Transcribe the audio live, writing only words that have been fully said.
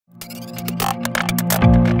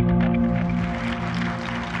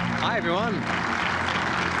everyone.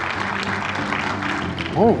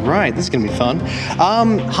 All right, this is going to be fun.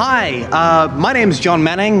 Hi, my name is Jon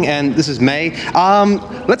Manning, and this is May.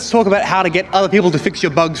 Let's talk about how to get other people to fix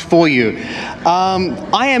your bugs for you.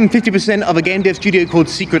 I am 50% of a game dev studio called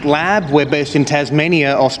Secret Lab. We're based in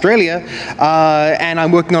Tasmania, Australia, and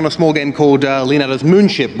I'm working on a small game called Leonardo's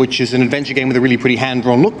Moonship, which is an adventure game with a really pretty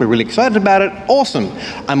hand-drawn look. We're really excited about it. Awesome.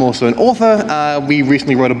 I'm also an author. We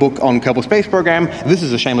recently wrote a book on Kerbal Space Program. This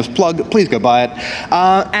is a shameless plug. Please go buy it.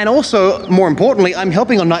 And also, more importantly, I'm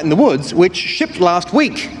helping on Night in the Woods, which shipped last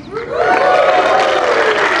week.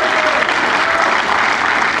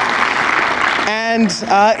 And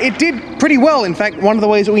it did pretty well. In fact, one of the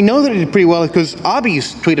ways that we know that it did pretty well is because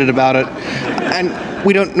Arby's tweeted about it, and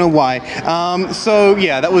we don't know why. So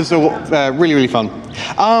yeah, that was really, really fun.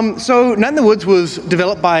 So Night in the Woods was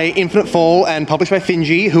developed by Infinite Fall and published by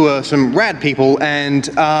Finji, who are some rad people, and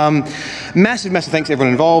massive thanks to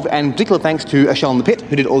everyone involved, and particular thanks to Ashell in the Pit,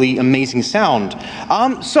 who did all the amazing sound.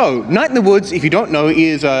 So Night in the Woods, if you don't know,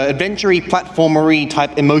 is an adventure-y, platformer-y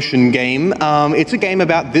type emotion game. It's a game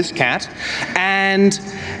about this cat, and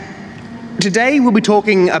today we'll be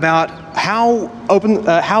talking about how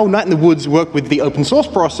Night in the Woods work with the open source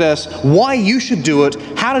process, why you should do it,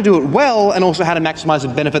 how to do it well, and also how to maximize the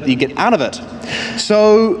benefit that you get out of it.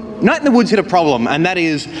 So Night in the Woods hit a problem, and that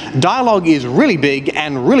is dialogue is really big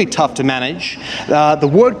and really tough to manage. The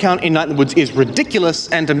word count in Night in the Woods is ridiculous,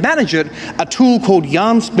 and to manage it, a tool called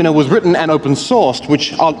Yarn Spinner was written and open sourced,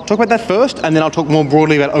 which I'll talk about that first, and then I'll talk more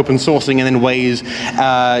broadly about open sourcing and then ways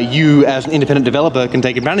you as an independent developer can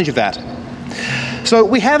take advantage of that. So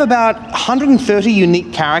we have about 130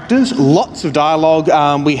 unique characters, lots of dialogue.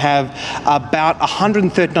 We have about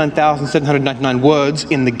 139,799 words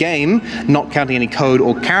in the game, not counting any code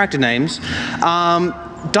or character names.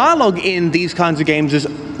 Dialogue in these kinds of games is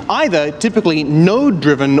either typically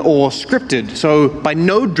node-driven or scripted. So by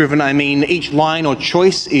node-driven, I mean each line or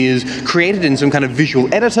choice is created in some kind of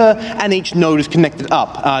visual editor, and each node is connected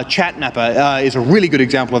up. Chatmapper is a really good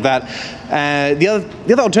example of that. The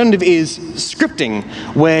other alternative is scripting,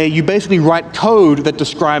 where you basically write code that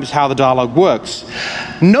describes how the dialogue works.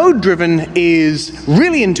 Node-driven is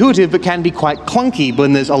really intuitive, but can be quite clunky.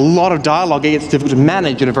 When there's a lot of dialogue, it gets difficult to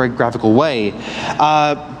manage in a very graphical way.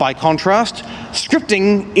 By contrast,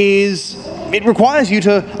 scripting it requires you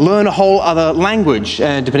to learn a whole other language,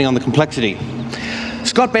 depending on the complexity.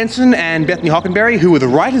 Scott Benson and Bethany Hockenberry, who were the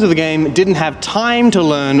writers of the game, didn't have time to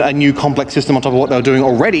learn a new complex system on top of what they were doing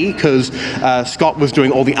already, because Scott was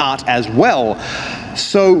doing all the art as well.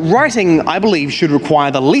 So writing, I believe, should require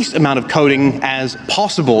the least amount of coding as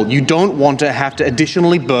possible. You don't want to have to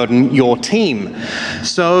additionally burden your team.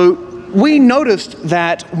 So we noticed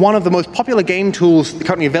that one of the most popular game tools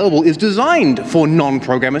currently available is designed for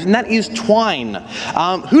non-programmers, and that is Twine.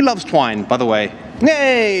 Who loves Twine, by the way?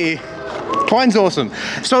 Yay! Twine's awesome.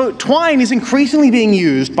 So Twine is increasingly being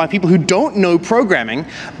used by people who don't know programming,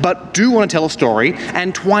 but do want to tell a story,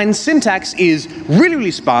 and Twine's syntax is really,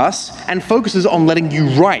 really sparse and focuses on letting you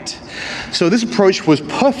write. So this approach was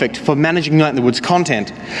perfect for managing Night in the Woods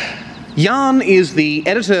content. Yarn is the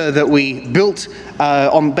editor that we built based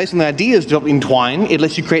on the ideas developed in Twine. It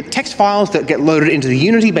lets you create text files that get loaded into the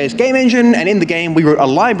Unity-based game engine, and in the game we wrote a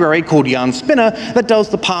library called Yarn Spinner that does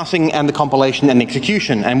the parsing and the compilation and the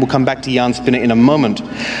execution, and we'll come back to Yarn Spinner in a moment.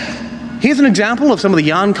 Here's an example of some of the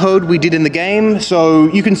Yarn code we did in the game,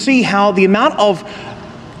 so you can see how the amount of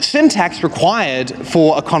syntax required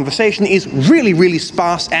for a conversation is really, really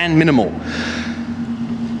sparse and minimal.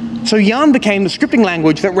 So Yarn became the scripting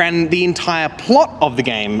language that ran the entire plot of the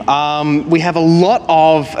game. We have a lot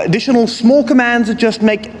of additional small commands that just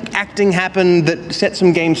make acting happen, that set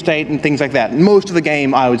some game state and things like that. Most of the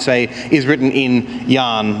game, I would say, is written in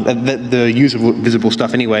Yarn, the usable, visible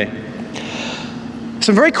stuff anyway.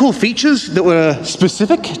 Some very cool features that were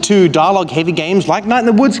specific to dialogue-heavy games like Night in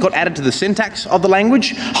the Woods got added to the syntax of the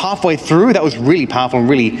language halfway through. That was really powerful and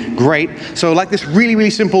really great. So like this really, really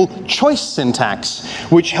simple choice syntax,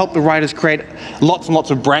 which helped the writers create lots and lots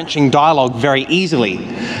of branching dialogue very easily.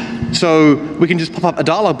 So we can just pop up a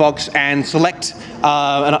dialogue box and select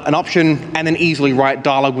an option and then easily write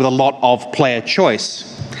dialogue with a lot of player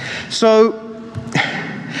choice. So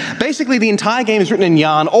basically, the entire game is written in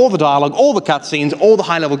Yarn, all the dialogue, all the cutscenes, all the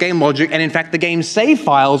high-level game logic, and in fact, the game's save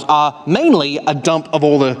files are mainly a dump of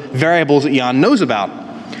all the variables that Yarn knows about.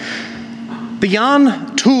 The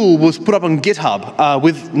Yarn tool was put up on GitHub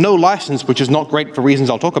with no license, which is not great for reasons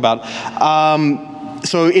I'll talk about.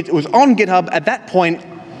 So it was on GitHub. At that point,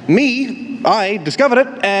 me, I discovered it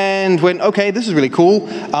and went, okay, this is really cool.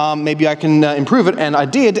 Maybe I can improve it, and I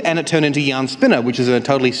did, and it turned into Yarn Spinner, which is a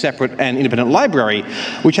totally separate and independent library,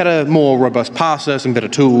 which had a more robust parser, some better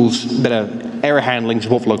tools, better error handling,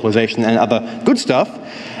 support for localization, and other good stuff.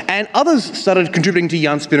 And others started contributing to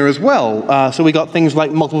Yarn Spinner as well. So we got things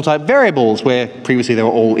like multiple type variables, where previously they were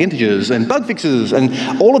all integers, and bug fixes, and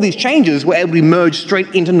all of these changes were able to be merged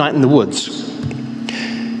straight into Night in the Woods.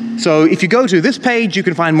 So if you go to this page, you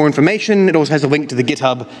can find more information. It also has a link to the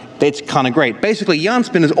GitHub. It's kind of great. Basically, Yarn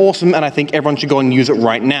Spinner is awesome, and I think everyone should go and use it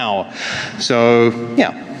right now. So,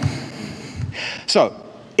 yeah. So,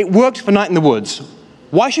 it worked for Night in the Woods.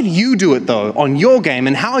 Why should you do it, though, on your game,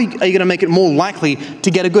 and how are you going to make it more likely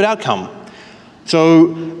to get a good outcome?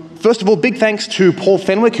 So, first of all, big thanks to Paul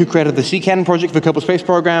Fenwick, who created the CCAN project for the Kerbal Space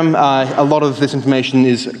Program. A lot of this information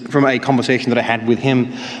is from a conversation that I had with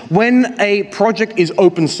him. When a project is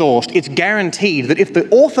open sourced, it's guaranteed that if the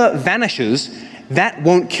author vanishes, that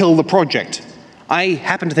won't kill the project. I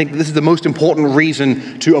happen to think that this is the most important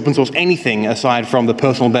reason to open source anything aside from the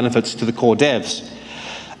personal benefits to the core devs.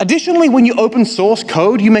 Additionally, when you open source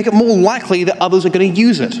code, you make it more likely that others are going to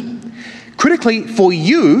use it. Critically, for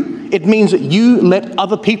you, it means that you let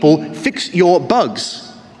other people fix your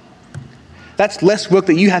bugs. That's less work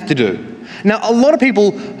that you have to do. Now, a lot of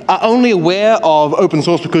people are only aware of open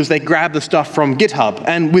source because they grab the stuff from GitHub,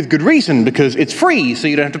 and with good reason, because it's free, so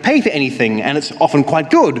you don't have to pay for anything, and it's often quite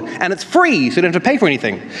good, and it's free, so you don't have to pay for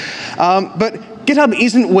anything. But GitHub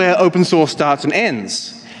isn't where open source starts and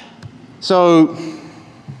ends. So,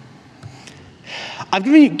 I've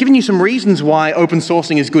given you some reasons why open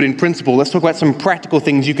sourcing is good in principle. Let's talk about some practical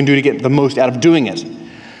things you can do to get the most out of doing it.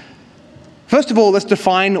 First of all, let's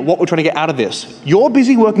define what we're trying to get out of this. You're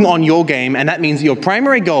busy working on your game, and that means your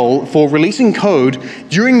primary goal for releasing code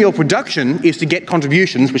during your production is to get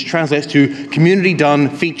contributions, which translates to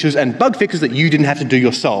community-done features and bug fixes that you didn't have to do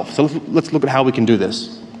yourself. So let's look at how we can do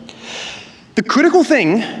this. The critical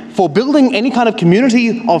thing for building any kind of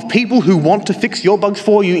community of people who want to fix your bugs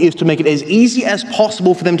for you is to make it as easy as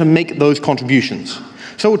possible for them to make those contributions.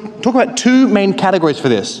 So we'll talk about two main categories for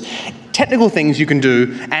this. Technical things you can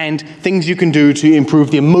do, and things you can do to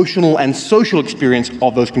improve the emotional and social experience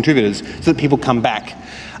of those contributors so that people come back.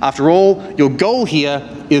 After all, your goal here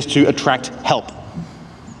is to attract help.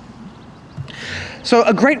 So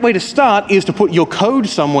a great way to start is to put your code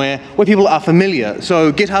somewhere where people are familiar.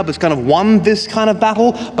 So GitHub has kind of won this kind of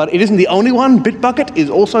battle, but it isn't the only one. Bitbucket is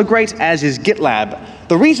also great, as is GitLab.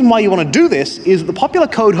 The reason why you want to do this is that the popular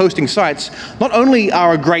code hosting sites not only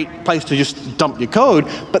are a great place to just dump your code,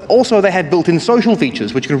 but also they have built-in social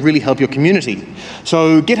features which can really help your community.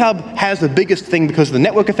 So GitHub has the biggest thing because of the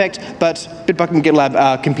network effect, but Bitbucket and GitLab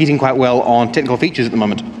are competing quite well on technical features at the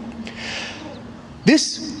moment.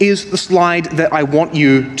 This is the slide that I want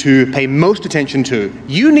you to pay most attention to.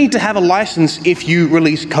 You need to have a license if you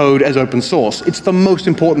release code as open source. It's the most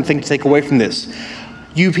important thing to take away from this.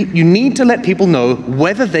 You need to let people know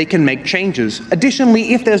whether they can make changes.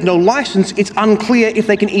 Additionally, if there's no license, it's unclear if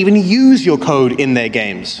they can even use your code in their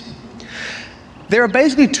games. There are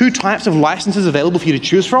basically two types of licenses available for you to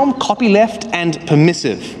choose from: copyleft and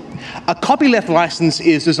permissive. A copyleft license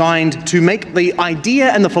is designed to make the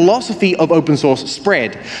idea and the philosophy of open source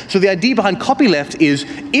spread. So the idea behind copyleft is,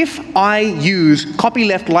 if I use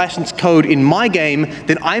copyleft license code in my game,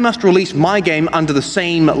 then I must release my game under the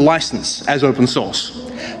same license as open source.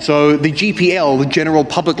 So the GPL, the General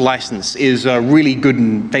Public License, is a really good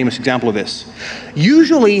and famous example of this.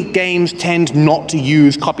 Usually, games tend not to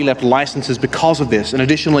use copyleft licenses because of this, and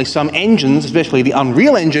additionally, some engines, especially the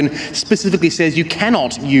Unreal Engine, specifically says you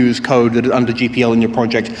cannot use code that is under GPL in your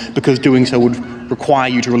project, because doing so would require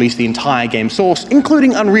you to release the entire game source,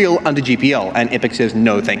 including Unreal, under GPL, and Epic says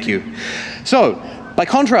no, thank you. So, by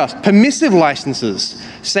contrast, permissive licenses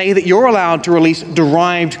say that you're allowed to release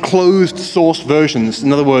derived closed source versions.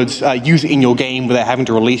 In other words, use it in your game without having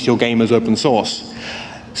to release your game as open source.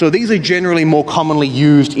 So these are generally more commonly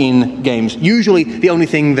used in games. Usually the only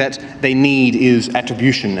thing that they need is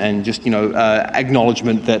attribution and just,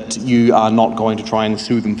 acknowledgement that you are not going to try and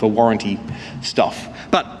sue them for warranty stuff.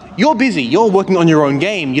 But you're busy, you're working on your own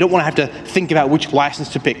game, you don't want to have to think about which license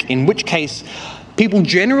to pick, in which case people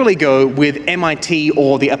generally go with MIT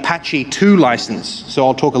or the Apache 2 license. So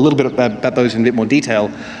I'll talk a little bit about those in a bit more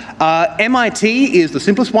detail. MIT is the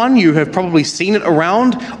simplest one. You have probably seen it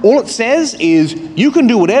around. All it says is you can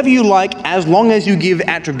do whatever you like as long as you give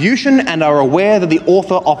attribution and are aware that the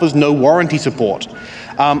author offers no warranty support.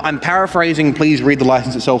 I'm paraphrasing. Please read the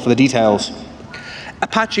license itself for the details.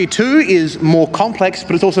 Apache 2 is more complex,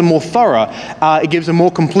 but it's also more thorough. It gives a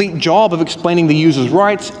more complete job of explaining the user's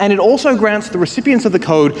rights, and it also grants the recipients of the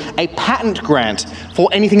code a patent grant for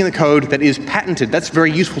anything in the code that is patented. That's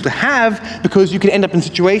very useful to have because you can end up in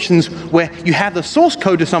situations where you have the source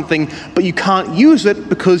code to something, but you can't use it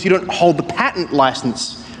because you don't hold the patent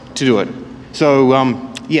license to do it. So,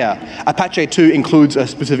 yeah, Apache 2 includes a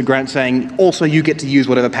specific grant saying, also you get to use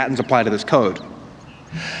whatever patents apply to this code.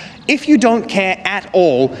 If you don't care at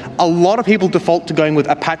all, a lot of people default to going with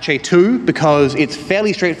Apache 2 because it's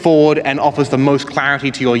fairly straightforward and offers the most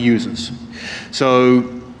clarity to your users.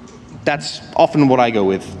 So that's often what I go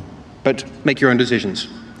with, but make your own decisions.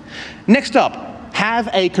 Next up, have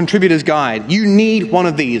a contributor's guide. You need one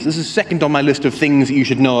of these. This is second on my list of things that you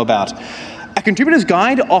should know about. A contributor's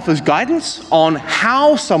guide offers guidance on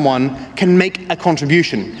how someone can make a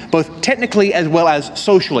contribution, both technically as well as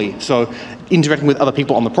socially, so interacting with other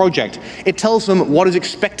people on the project. It tells them what is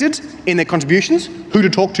expected in their contributions, who to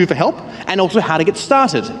talk to for help, and also how to get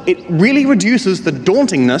started. It really reduces the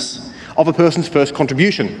dauntingness of a person's first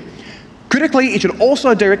contribution. Critically, it should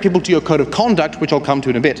also direct people to your code of conduct, which I'll come to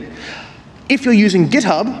in a bit. If you're using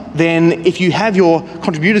GitHub, then if you have your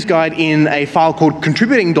contributors guide in a file called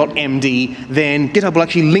contributing.md, then GitHub will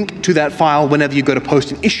actually link to that file whenever you go to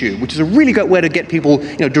post an issue, which is a really good way to get people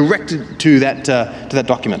directed to that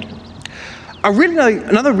document.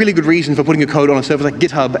 Another really good reason for putting your code on a service like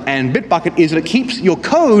GitHub and Bitbucket is that it keeps your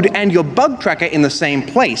code and your bug tracker in the same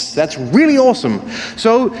place. That's really awesome.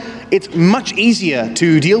 So it's much easier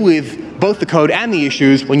to deal with both the code and the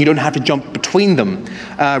issues when you don't have to jump between them.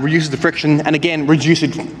 Reduces the friction, and again,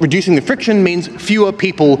 reducing the friction means fewer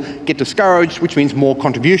people get discouraged, which means more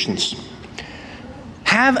contributions.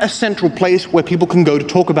 Have a central place where people can go to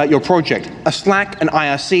talk about your project. A Slack, an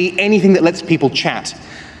IRC, anything that lets people chat.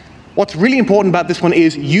 What's really important about this one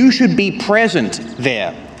is you should be present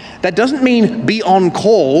there. That doesn't mean be on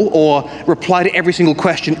call or reply to every single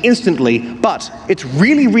question instantly, but it's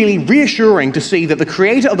really, really reassuring to see that the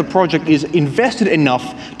creator of the project is invested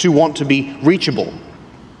enough to want to be reachable.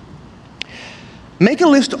 Make a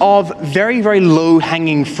list of very, very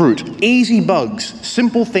low-hanging fruit, easy bugs,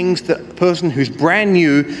 simple things that a person who's brand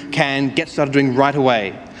new can get started doing right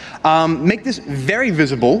away. Make this very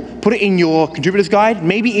visible, put it in your contributor's guide,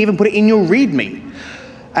 maybe even put it in your README.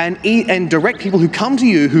 And direct people who come to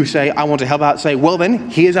you who say, I want to help out, say, well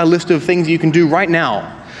then, here's our list of things you can do right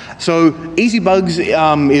now. So easy bugs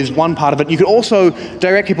is one part of it. You could also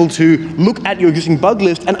direct people to look at your existing bug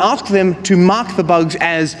list and ask them to mark the bugs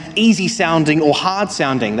as easy sounding or hard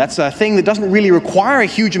sounding. That's a thing that doesn't really require a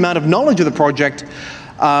huge amount of knowledge of the project,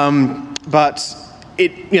 but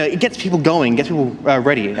it gets people going, gets people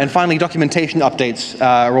ready. And finally, documentation updates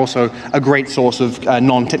are also a great source of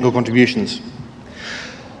non-technical contributions.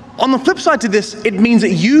 On the flip side to this, it means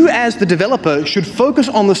that you as the developer should focus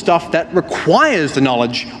on the stuff that requires the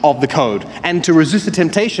knowledge of the code and to resist the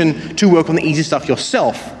temptation to work on the easy stuff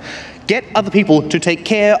yourself. Get other people to take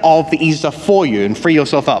care of the easy stuff for you and free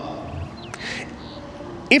yourself up.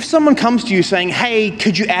 If someone comes to you saying, hey,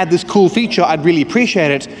 could you add this cool feature, I'd really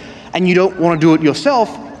appreciate it, and you don't want to do it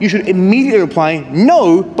yourself, you should immediately reply,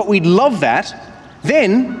 no, but we'd love that.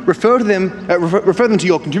 Then refer them to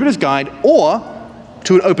your contributor's guide or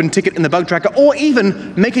to an open ticket in the bug tracker, or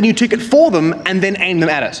even make a new ticket for them and then aim them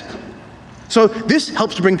at it. So this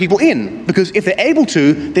helps to bring people in, because if they're able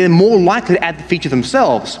to, they're more likely to add the feature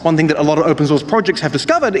themselves. One thing that a lot of open source projects have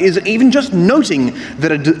discovered is that even just noting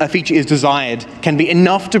that a feature is desired can be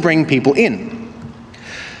enough to bring people in.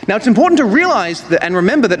 Now, it's important to realize that, and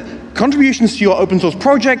remember that contributions to your open source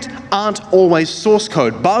project aren't always source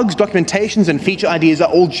code. Bugs, documentations, and feature ideas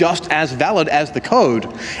are all just as valid as the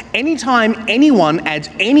code. Anytime anyone adds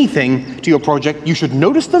anything to your project, you should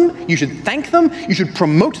notice them, you should thank them, you should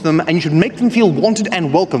promote them, and you should make them feel wanted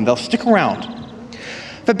and welcome. They'll stick around.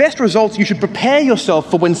 For best results, you should prepare yourself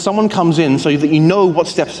for when someone comes in so that you know what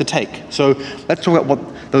steps to take. So let's talk about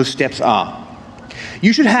what those steps are.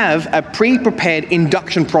 You should have a pre-prepared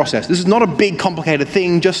induction process. This is not a big, complicated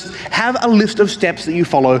thing. Just have a list of steps that you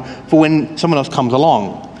follow for when someone else comes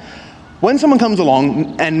along. When someone comes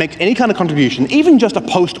along and makes any kind of contribution, even just a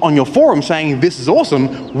post on your forum saying, this is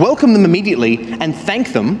awesome, welcome them immediately and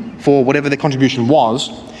thank them for whatever their contribution was.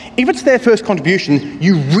 If it's their first contribution,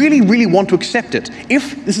 you really, really want to accept it.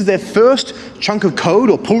 If this is their first chunk of code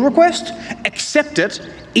or pull request, accept it,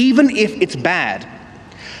 even if it's bad.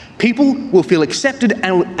 People will feel accepted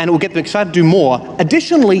and it will get them excited to do more.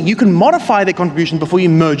 Additionally, you can modify their contribution before you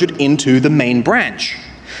merge it into the main branch.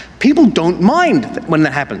 People don't mind when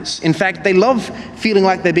that happens. In fact, they love feeling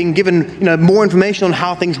like they're being given more information on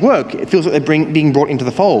how things work. It feels like they're being brought into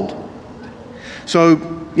the fold.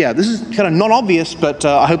 So yeah, this is kind of non-obvious, but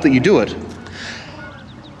I hope that you do it.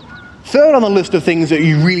 Third on the list of things that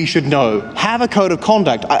you really should know, have a code of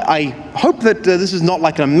conduct. I hope that this is not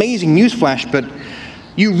like an amazing newsflash, but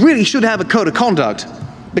you really should have a code of conduct,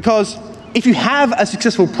 because if you have a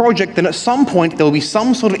successful project, then at some point there will be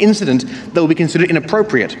some sort of incident that will be considered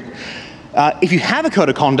inappropriate. If you have a code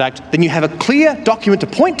of conduct, then you have a clear document to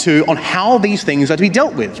point to on how these things are to be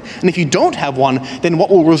dealt with. And if you don't have one, then what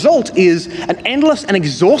will result is an endless and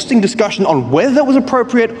exhausting discussion on whether that was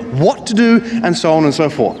appropriate, what to do, and so on and so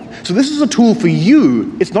forth. So this is a tool for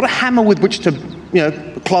you. It's not a hammer with which to,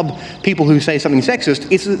 club people who say something sexist.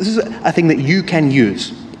 This is a thing that you can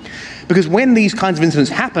use. Because when these kinds of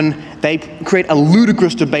incidents happen, they create a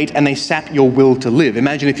ludicrous debate and they sap your will to live.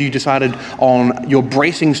 Imagine if you decided on your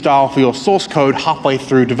bracing style for your source code halfway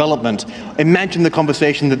through development. Imagine the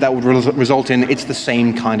conversation that would result in. It's the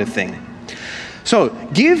same kind of thing. So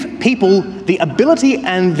give people the ability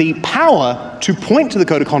and the power to point to the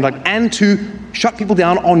code of conduct and to shut people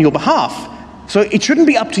down on your behalf. So it shouldn't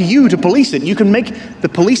be up to you to police it. You can make the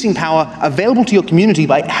policing power available to your community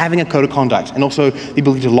by having a code of conduct, and also the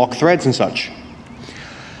ability to lock threads and such.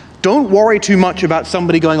 Don't worry too much about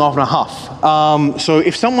somebody going off in a huff. So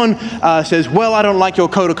if someone says, well, I don't like your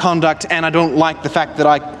code of conduct and I don't like the fact that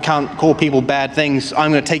I can't call people bad things,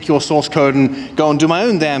 I'm going to take your source code and go and do my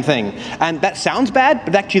own damn thing. And that sounds bad,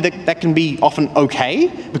 but actually that can be often okay,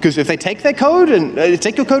 because if they take their code, and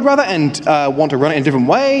take your code rather, and want to run it in a different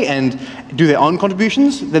way and do their own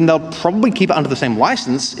contributions, then they'll probably keep it under the same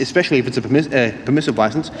license, especially if it's a permissive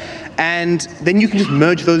license, and then you can just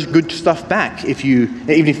merge those good stuff back even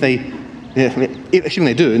if they assuming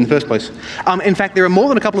they do in the first place. In fact, there are more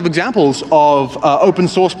than a couple of examples of open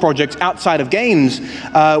source projects outside of games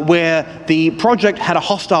where the project had a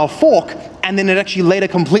hostile fork and then it actually later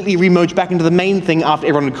completely remerged back into the main thing after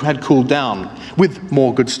everyone had cooled down with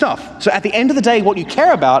more good stuff. So at the end of the day, what you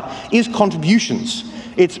care about is contributions.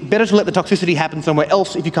 It's better to let the toxicity happen somewhere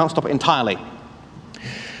else if you can't stop it entirely.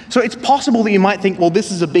 So it's possible that you might think, well,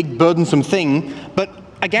 this is a big burdensome thing, but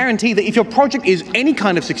I guarantee that if your project is any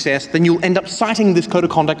kind of success, then you'll end up citing this code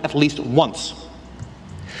of conduct at least once.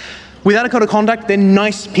 Without a code of conduct, then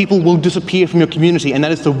nice people will disappear from your community, and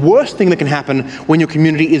that is the worst thing that can happen when your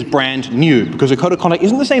community is brand new, because a code of conduct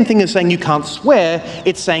isn't the same thing as saying you can't swear,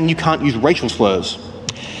 it's saying you can't use racial slurs.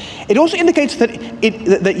 It also indicates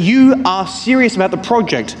that you are serious about the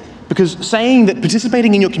project, because saying that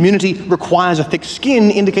participating in your community requires a thick skin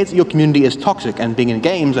indicates that your community is toxic, and being in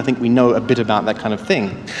games, I think we know a bit about that kind of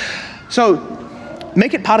thing. So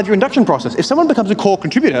make it part of your induction process. If someone becomes a core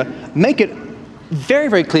contributor, make it very,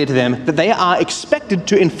 very clear to them that they are expected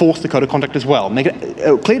to enforce the code of conduct as well. Make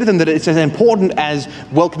it clear to them that it's as important as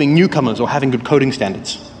welcoming newcomers or having good coding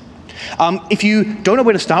standards. If you don't know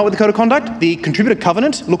where to start with the code of conduct, the contributor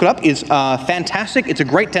covenant, look it up, is fantastic. It's a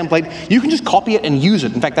great template. You can just copy it and use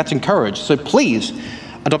it. In fact, that's encouraged. So please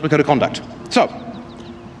adopt a code of conduct. So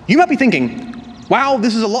you might be thinking, wow,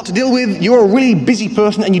 this is a lot to deal with. You're a really busy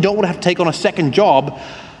person and you don't want to have to take on a second job.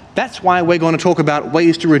 That's why we're going to talk about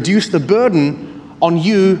ways to reduce the burden on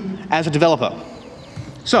you as a developer.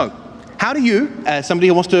 So how do you, as somebody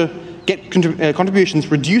who wants to get contributions,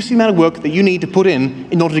 reduce the amount of work that you need to put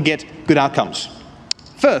in order to get good outcomes?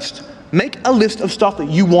 First, make a list of stuff that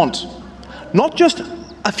you want. Not just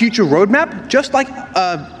a future roadmap, just like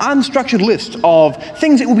an unstructured list of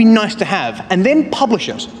things that would be nice to have, and then publish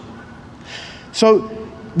it. So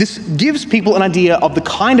this gives people an idea of the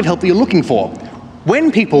kind of help that you're looking for.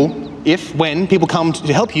 When people come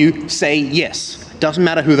to help you, say yes. Doesn't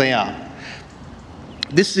matter who they are.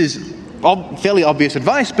 This is fairly obvious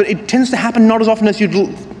advice, but it tends to happen not as often as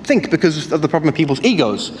you'd think because of the problem of people's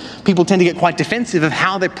egos. People tend to get quite defensive of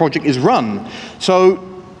how their project is run.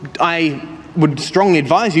 So I would strongly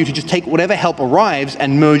advise you to just take whatever help arrives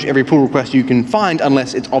and merge every pull request you can find,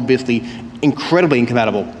 unless it's obviously incredibly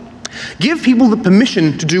incompatible. Give people the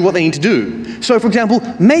permission to do what they need to do. So for example,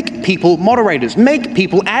 make people moderators, make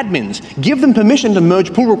people admins. Give them permission to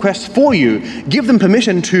merge pull requests for you. Give them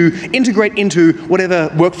permission to integrate into whatever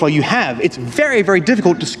workflow you have. It's very, very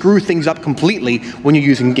difficult to screw things up completely when you're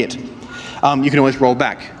using Git. You can always roll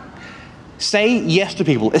back. Say yes to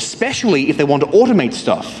people, especially if they want to automate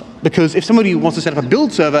stuff. Because if somebody wants to set up a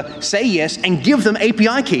build server, say yes and give them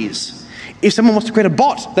API keys. If someone wants to create a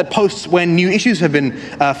bot that posts when new issues have been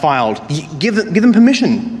filed, give them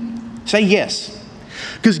permission. Say yes.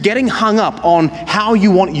 Because getting hung up on how you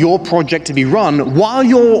want your project to be run while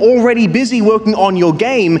you're already busy working on your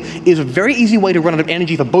game is a very easy way to run out of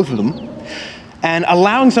energy for both of them. And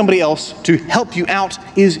allowing somebody else to help you out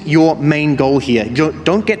is your main goal here.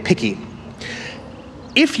 Don't get picky.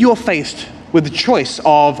 If you're faced with the choice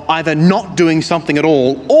of either not doing something at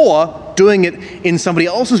all or doing it in somebody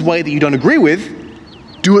else's way that you don't agree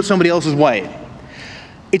with, do it somebody else's way.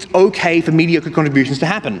 It's okay for mediocre contributions to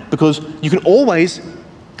happen because you can always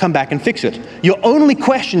come back and fix it. Your only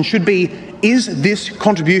question should be, is this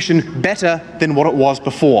contribution better than what it was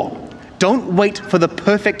before? Don't wait for the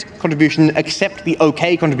perfect contribution, accept the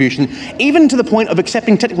okay contribution, even to the point of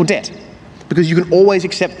accepting technical debt, because you can always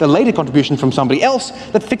accept the later contribution from somebody else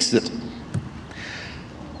that fixes it.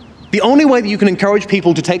 The only way that you can encourage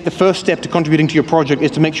people to take the first step to contributing to your project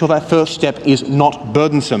is to make sure that first step is not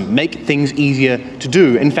burdensome. Make things easier to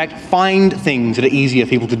do. In fact, find things that are easier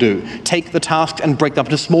for people to do. Take the tasks and break them up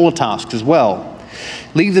into smaller tasks as well.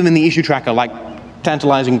 Leave them in the issue tracker like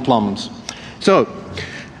tantalizing plums. So,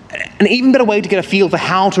 an even better way to get a feel for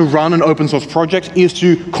how to run an open source project is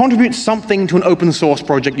to contribute something to an open source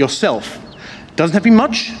project yourself. Doesn't have to be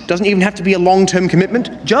much, doesn't even have to be a long-term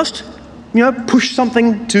commitment, just push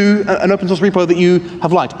something to an open source repo that you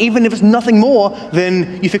have liked, even if it's nothing more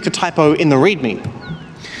than you fix a typo in the README.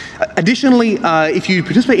 Additionally, if you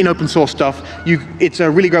participate in open source stuff, it's a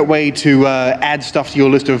really great way to add stuff to your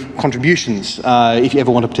list of contributions if you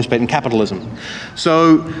ever want to participate in capitalism.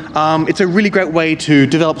 So it's a really great way to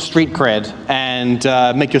develop street cred and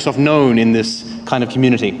make yourself known in this kind of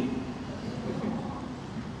community.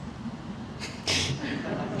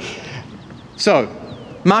 So,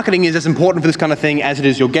 marketing is as important for this kind of thing as it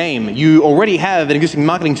is your game. You already have an existing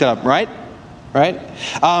marketing setup, right?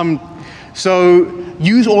 So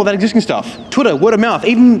use all of that existing stuff. Twitter, word of mouth,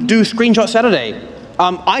 even do Screenshot Saturday.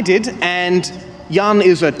 I did, and Yarn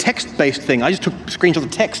is a text-based thing. I just took screenshots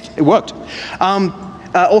of text. It worked.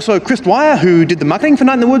 Also, Chris Dwyer, who did the marketing for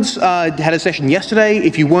Night in the Woods, had a session yesterday.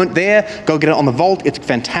 If you weren't there, go get it on the Vault. It's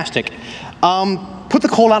fantastic. Put the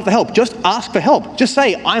call out for help. Just ask for help. Just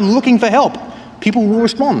say, I'm looking for help. People will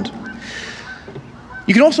respond.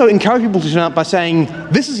 You can also encourage people to turn up by saying,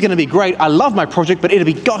 this is going to be great, I love my project, but it'd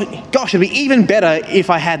be, gosh, it'd be even better if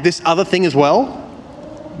I had this other thing as well.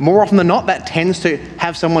 More often than not, that tends to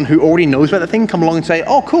have someone who already knows about the thing come along and say,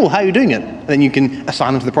 oh, cool, how are you doing it? And then you can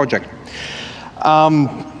assign them to the project.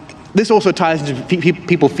 This also ties into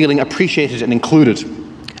people feeling appreciated and included.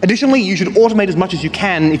 Additionally, you should automate as much as you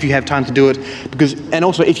can if you have time to do it, and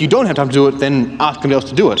also if you don't have time to do it, then ask somebody else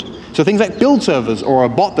to do it. So things like build servers, or a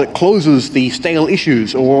bot that closes the stale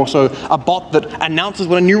issues, or also a bot that announces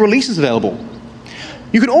when a new release is available.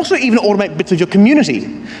 You can also even automate bits of your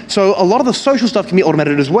community. So a lot of the social stuff can be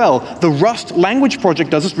automated as well. The Rust language project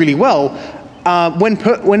does this really well.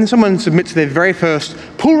 When someone submits their very first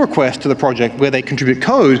pull request to the project where they contribute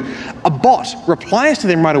code, a bot replies to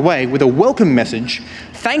them right away with a welcome message,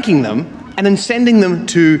 thanking them, and then sending them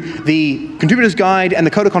to the contributor's guide and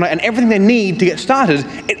the code of conduct and everything they need to get started.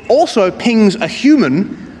 It also pings a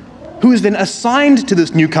human who is then assigned to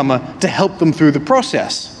this newcomer to help them through the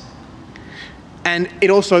process. And it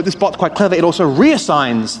also, this bot's quite clever, it also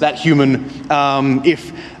reassigns that human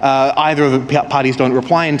if either of the parties don't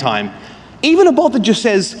reply in time. Even a bot that just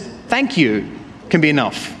says, thank you, can be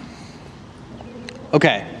enough.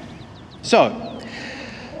 Okay, so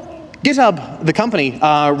GitHub, the company,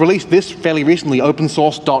 released this fairly recently,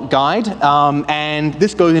 opensource.guide, and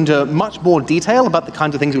this goes into much more detail about the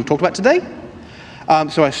kinds of things we've talked about today.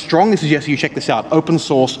 So I strongly suggest you check this out,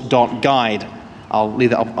 opensource.guide. I'll leave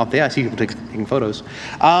that up there. I see people taking photos.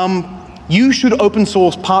 You should open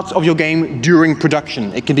source parts of your game during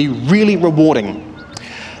production. It can be really rewarding.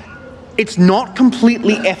 It's not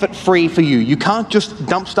completely effort-free for you. You can't just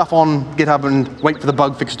dump stuff on GitHub and wait for the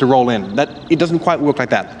bug fixes to roll in. It doesn't quite work like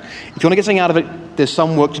that. If you want to get something out of it, there's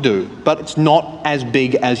some work to do, but it's not as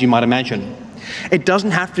big as you might imagine. It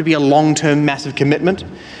doesn't have to be a long-term massive commitment.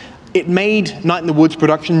 It made Night in the Woods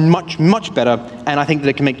production much, much better, and I think that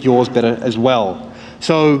it can make yours better as well.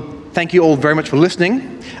 So thank you all very much for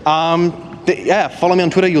listening. Yeah, follow me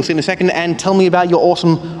on Twitter, you'll see in a second, and tell me about your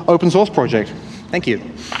awesome open source project. Thank you.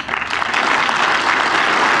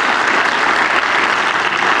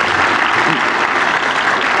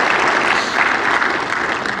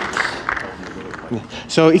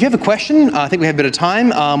 So if you have a question, I think we have a bit of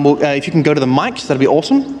time. If you can go to the mics, that'd be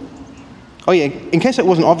awesome. Oh yeah, in case it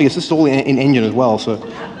wasn't obvious, this is all in engine as well, so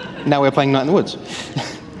now we're playing Night in the Woods.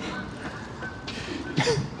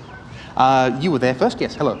 You were there first?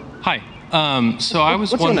 Yes, hello. Hi. So I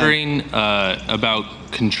was wondering about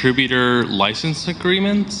contributor license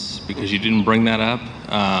agreements, because you didn't bring that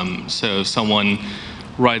up. So someone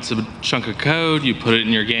writes a chunk of code, you put it in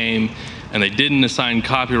your game, and they didn't assign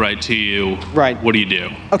copyright to you. Right. What do you do?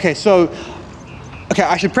 Okay, so Okay,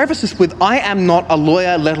 I should preface this with, I am not a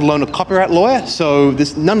lawyer, let alone a copyright lawyer, so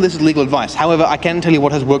none of this is legal advice. However, I can tell you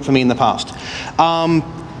what has worked for me in the past.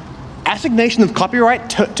 Assignation of copyright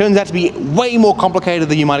turns out to be way more complicated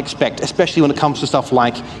than you might expect, especially when it comes to stuff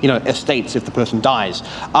like, estates if the person dies.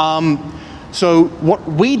 So what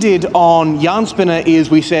we did on Yarn Spinner is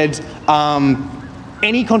we said,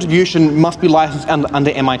 any contribution must be licensed under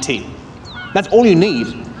MIT. That's all you need.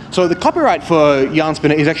 So the copyright for Yarn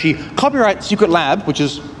Spinner is actually copyright Secret Lab, which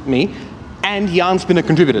is me, and Yarn Spinner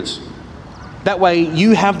contributors. That way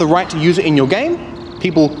you have the right to use it in your game,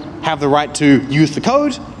 people have the right to use the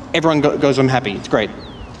code, everyone goes home happy. It's great.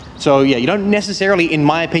 So yeah, you don't necessarily, in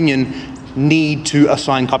my opinion, need to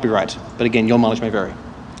assign copyright. But again, your mileage may vary.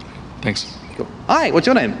 Thanks. Cool. Hi, what's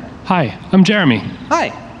your name? Hi, I'm Jeremy. Hi.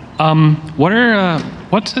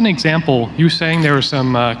 What's an example? You were saying there were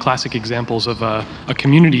some classic examples of a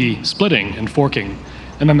community splitting and forking,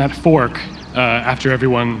 and then that fork, after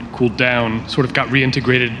everyone cooled down, sort of got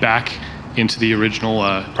reintegrated back into the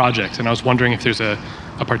original project. And I was wondering if there's a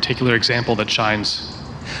particular example that shines.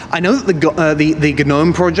 I know that the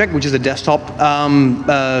GNOME project, which is a desktop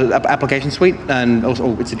application suite, and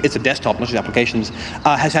also it's a desktop, not just applications,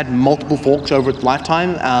 has had multiple forks over its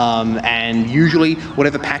lifetime, and usually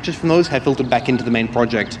whatever patches from those have filtered back into the main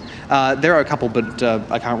project. There are a couple, but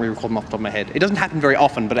I can't really recall them off the top of my head. It doesn't happen very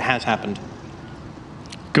often, but it has happened.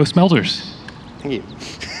 Go Smelters. Thank you.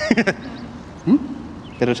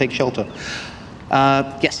 Better take shelter.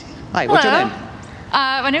 Yes. Hi, what's your name?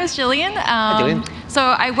 My name is Jillian. Hi, Jillian. So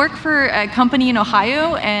I work for a company in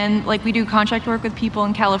Ohio, and we do contract work with people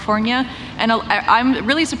in California. And I'm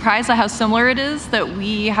really surprised at how similar it is that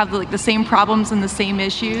we have the same problems and the same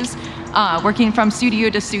issues, working from studio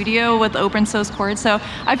to studio with open source code. So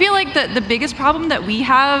I feel like the biggest problem that we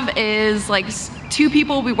have is two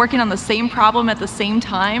people will be working on the same problem at the same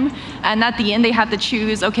time, and at the end they have to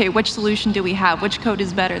choose, okay, which solution do we have? Which code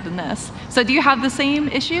is better than this? So do you have the same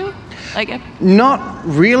issue? Not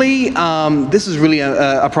really. This is really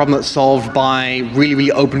a problem that's solved by really,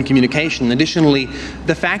 really open communication. Additionally,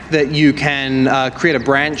 the fact that you can create a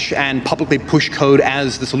branch and publicly push code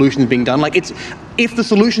as the solution is being done, if the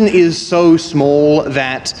solution is so small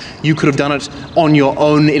that you could have done it on your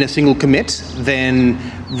own in a single commit, then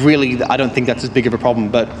really I don't think that's as big of a problem.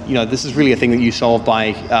 But this is really a thing that you solve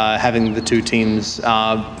by having the two teams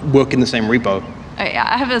work in the same repo.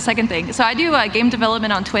 I have a second thing. So I do game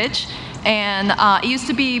development on Twitch, and it used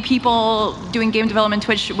to be people doing game development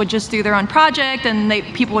Twitch would just do their own project and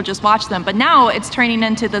people would just watch them. But now it's turning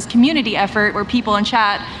into this community effort where people in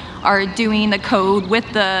chat are doing the code with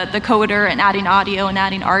the coder and adding audio and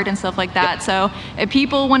adding art and stuff like that. Yep. So if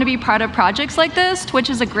people want to be part of projects like this,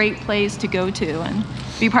 Twitch is a great place to go to and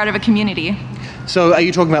be part of a community. So are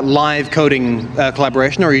you talking about live coding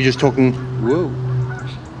collaboration, or are you just talking, whoa?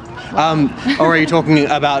 Or are you talking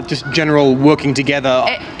about just general working together?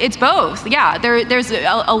 It's both, yeah. There's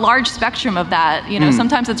a large spectrum of that.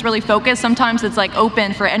 Sometimes it's really focused, sometimes it's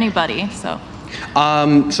open for anybody. So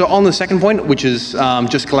on the second point, which is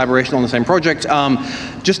just collaboration on the same project,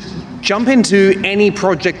 just jump into any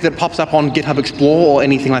project that pops up on GitHub Explore or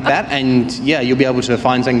anything like that, and yeah, you'll be able to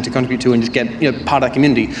find something to contribute to and just get part of that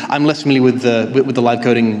community. I'm less familiar with the live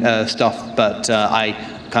coding stuff, but I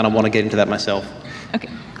kind of want to get into that myself. Okay.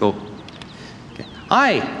 Cool. Okay.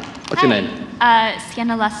 Hi. What's your name?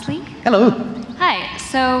 Sienna Leslie. Hello. Hi.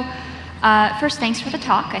 So first, thanks for the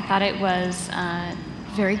talk. I thought it was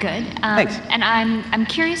very good. Thanks. And I'm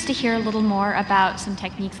curious to hear a little more about some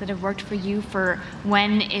techniques that have worked for you for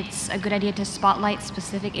when it's a good idea to spotlight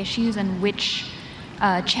specific issues and which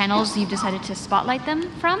channels you've decided to spotlight them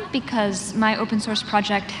from, because my open source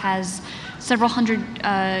project has several hundred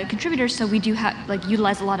contributors, so we do have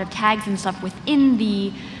utilize a lot of tags and stuff within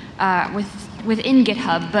the within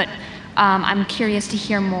GitHub. But I'm curious to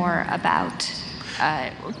hear more about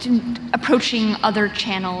approaching other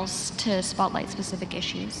channels to spotlight specific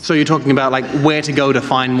issues. So you're talking about where to go to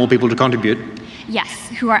find more people to contribute? Yes,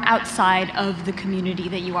 who are outside of the community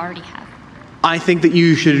that you already have. I think that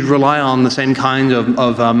you should rely on the same kind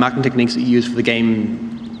of marketing techniques that you use for the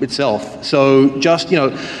game itself. So just,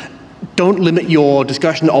 don't limit your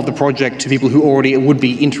discussion of the project to people who already would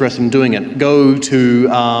be interested in doing it. Go to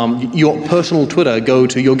your personal Twitter, go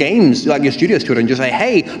to your games, your studio's Twitter, and just say,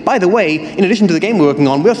 hey, by the way, in addition to the game we're working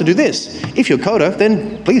on, we also do this. If you're a coder,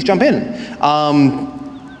 then please jump in.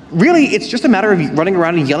 Really, it's just a matter of running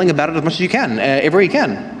around and yelling about it as much as you can, everywhere you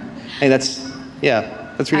can. Hey, that's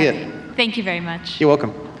really it. Thank you very much. You're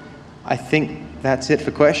welcome. I think that's it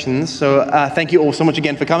for questions. So thank you all so much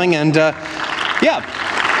again for coming, and yeah.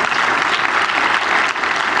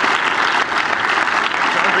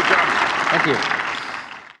 Thank you.